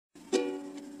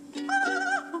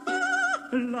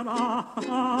la la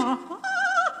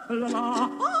la la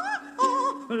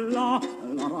la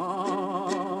la.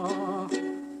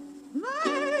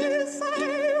 They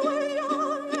say we're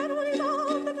young and we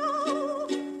don't know,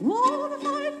 won't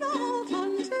find out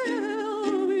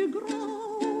until we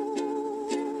grow.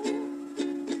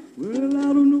 Well,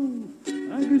 I don't know,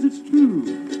 I guess it's true.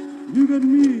 You got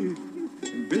me,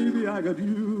 and baby, I got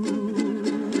you.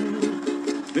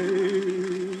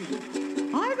 Babe,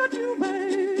 I got you,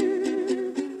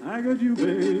 babe. I got you,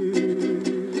 babe.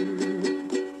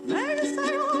 They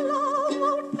say our love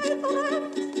won't pay the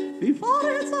rent before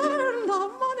it's earned. Our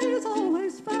money's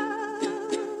always spent.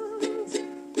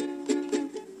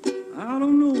 I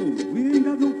don't know, we ain't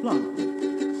got no plot.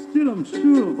 Still, I'm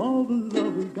sure of all the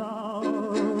love we got.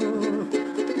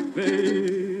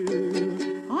 Babe,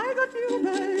 I got you,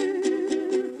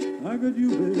 babe. I got you,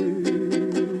 babe.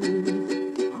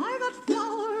 I got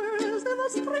flowers in the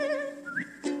spring.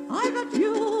 I got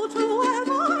you to wear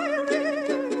my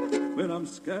ring. When I'm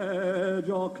scared,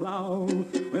 you're a clown.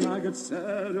 When I get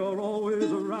sad, you're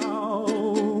always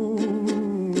around.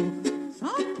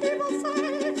 Some people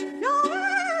say your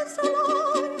hair's too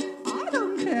long. I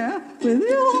don't care. With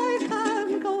you, I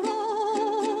can go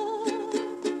wrong.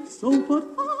 So put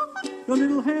your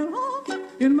little hair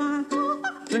in my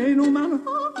there ain't no mountain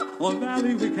or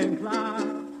valley we can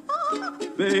climb.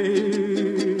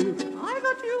 Babe, I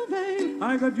got you, babe.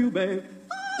 I got you, babe.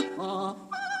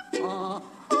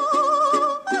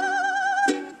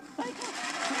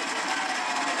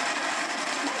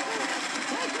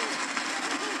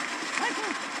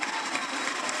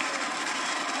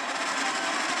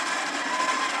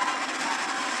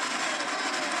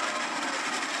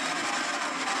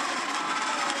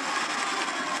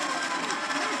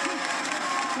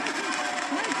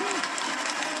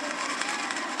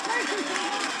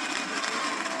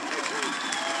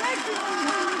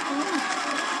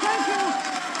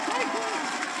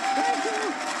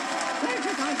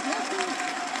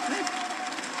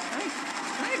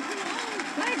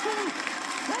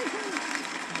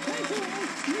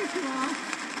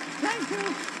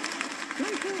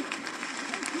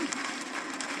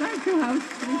 Thank you.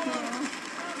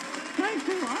 Thank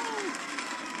you.